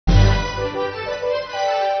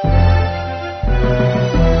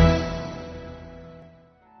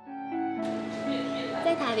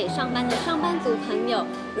上班的上班族朋友，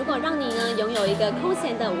如果让你呢拥有一个空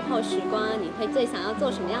闲的午后时光，你会最想要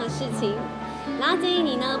做什么样的事情？然后建议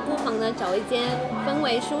你呢，不妨呢找一间氛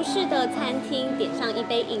围舒适的餐厅，点上一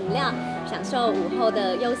杯饮料，享受午后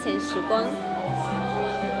的悠闲时光。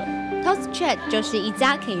Toast Chat 就是一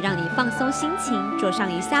家可以让你放松心情、坐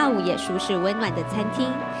上一下午也舒适温暖的餐厅。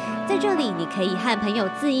在这里，你可以和朋友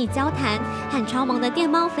恣意交谈，和超萌的店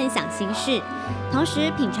猫分享心事，同时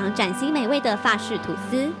品尝崭新美味的法式吐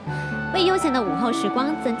司，为悠闲的午后时光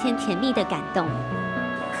增添甜蜜的感动。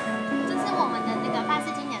这是我们的那个法式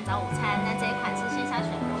经典早午餐，那这一款是鲜虾水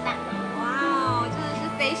波蛋。哇哦，真的是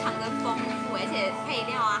非常的丰富，而且配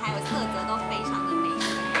料啊还有色泽都非常的美。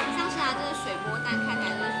像是啊，这个水波蛋看起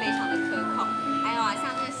来就是非常的可口，还有啊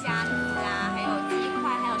像这个虾子啊，还有鸡块，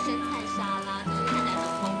还有生菜沙拉，就是看起来很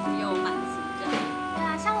丰富又满足这样。对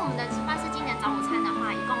啊，像我们的法式经典早午餐的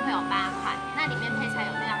话，一共会有8款，那里面配菜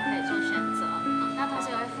有非常可以做选择。那同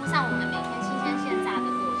时也会附上我们每天新鲜现榨的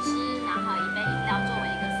果汁，然后一杯饮料作为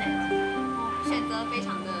一个 set， 选择非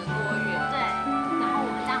常的多元。对，然后我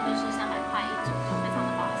们这样就是300块一组，就非常的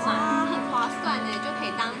划算。哇，很划算的，就可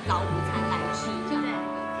以当早午餐来吃这样。对，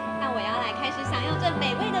那我要来开始享用这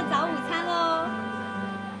美味的早午餐喽。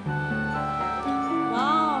哇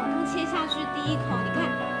哦，刚切下去第一口，你看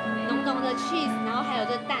浓浓的 cheese， 然后还有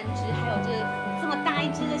这蛋汁，还有这么大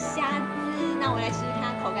一只的虾子。那我来试试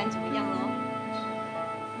看口感怎么样喽。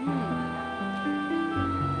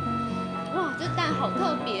哇，这蛋好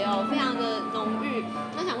特别哦，非常的浓郁。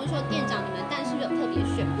那想问说，店长，你们蛋是不是有特别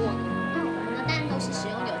选过呢？我们的蛋都是使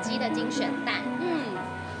用有机的精选蛋。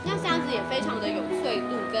那虾子也非常的有脆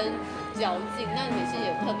度跟嚼劲。那你们是也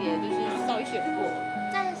特别就是稍微选过？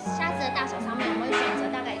在虾子的大小上面，我们会选择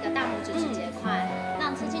大概一个大拇指指节块，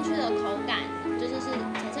让吃进去的口感是呈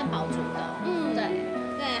现饱足的。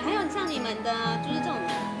对，还有像你们的就是这种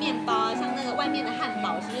面包啊，像那个外面的汉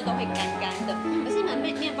堡是不是都会干干的？可是你们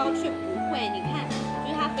面包却不会，你看就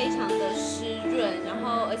是它非常的湿润，然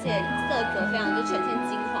后而且色泽非常就呈现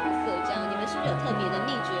金黄色这样。你们是不是有特别的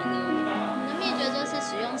秘诀呢？我们的秘诀就是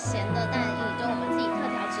使用咸的蛋液，就我们自己特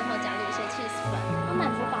调之后加入一些 cheese 粉。满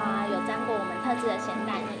福堡啊有沾过我们特制的咸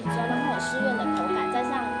蛋液，只要让它有湿润的口感，再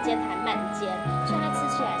上煎台慢煎，所以它吃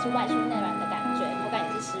起来是外酥内软的感觉，口感也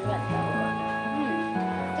是湿润的。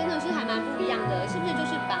真的是还蛮不一样的，是不是就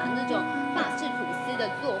是把那种法式吐司的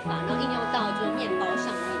做法，然后应用到就是面包上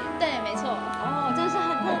面？对，没错。哦，真的是很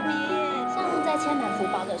特别耶。像在切满福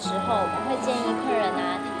堡的时候，我们会建议客人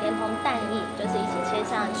啊，连同蛋液就是一起切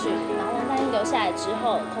上去，然后蛋液留下来之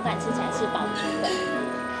后，口感吃起来是饱足的。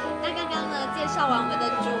那刚刚呢介绍完我们的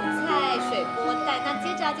主菜水波蛋，那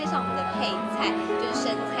接着要介绍我们的配菜，就是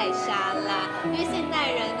生菜沙拉。因为现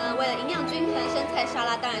代人呢，为了营养均衡，生菜沙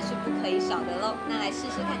拉当然是不可以少的喽。那来试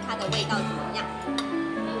试看它的味道怎么样。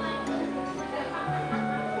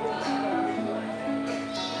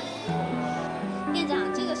店长，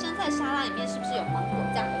这个生菜沙拉里面是不是有芒果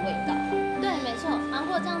酱的味道？对，没错。芒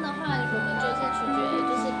果酱的话，我们就是取决于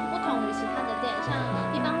就是不同于其他的店，像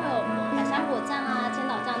一般会有百香果酱啊、千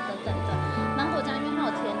岛酱等等的。芒果酱因为它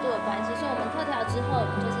有甜度的关系，所以我们特调之后，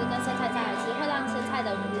就是跟生菜加来吃，会让生菜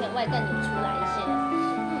的甜味更拧出来一些。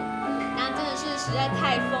那真的是实在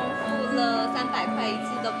太丰富了，300块一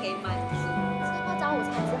次都可以满足。吃过早午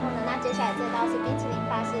餐之后呢，那接下来这道是冰淇淋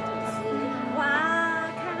法式吐司。哇，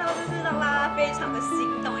看到就是让拉拉非常的心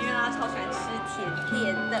动，因为拉拉超喜欢吃甜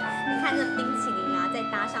甜的。你看这冰淇淋啊，再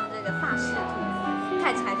搭上这个法式吐司，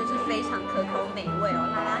看起来就是非常可口美味哦。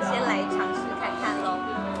拉拉先来尝试看看喽。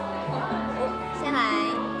先来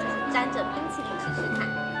就是沾着冰淇淋试试看。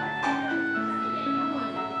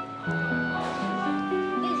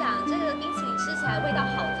店长，这个冰淇淋吃起来味道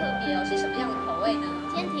好特别哦，是什么样的口味呢？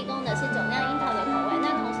今天提供的是酒酿樱桃的口味，那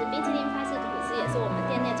同时冰淇淋法式吐司也是我们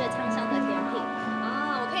店内最畅销的甜品。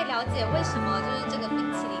我可以了解为什么就是这个冰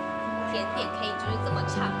淇淋甜点可以就是这么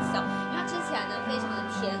畅销，因为它吃起来呢非常的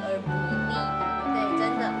甜而不腻。对，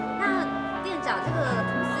真的。那店长，这个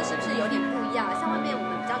吐司是不是有点不一样？像外面我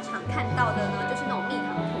们比较常看到的呢，就是那种蜜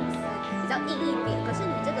糖吐司，比较硬一点。可是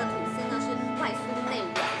你这个吐司呢是外酥内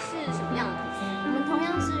软，是什么样的吐司？我们同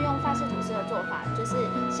样是用法式吐司的做法，就是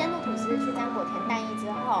先入吐司去沾裹甜蛋液之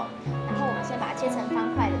后，然后我们先把它切成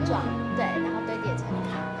方块的状，对，然后堆叠成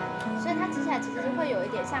塔，所以它吃起来其实会有一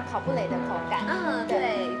点像烤布雷的口感。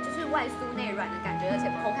对，就是外酥内软的感觉，而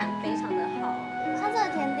且口感非常的好。像这个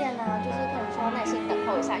甜点呢，就是可能需要耐心等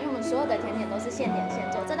候一下，因为我们所有的甜点都是现点现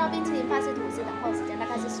做。这道冰淇淋法式吐司等候时间大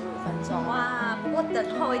概是15分钟。哇，不过等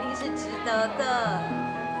候一定是值得的。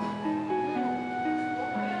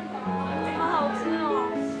好好吃哦！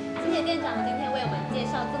谢谢店长今天为我们介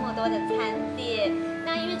绍这么多的餐点。那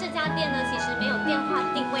那因为这家店呢，其实没有电话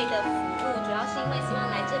定位的服务，主要是因为希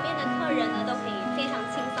望来这边的客人呢，都可以非常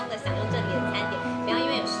轻松的享用这里的餐点，不要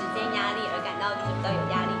因为有时间压力而感到就是比较有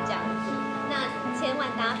压力这样子。那千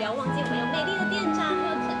万大家不要忘记我们有美丽的店长，还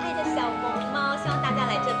有可爱的小萌猫，希望大家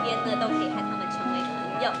来这边呢，都可以和他们成为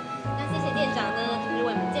朋友。那谢谢店长呢，为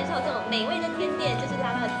我们介绍这种美味的甜点，这是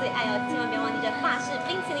拉拉的最爱哦，千万不要忘记这法式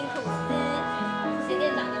冰淇淋吐司。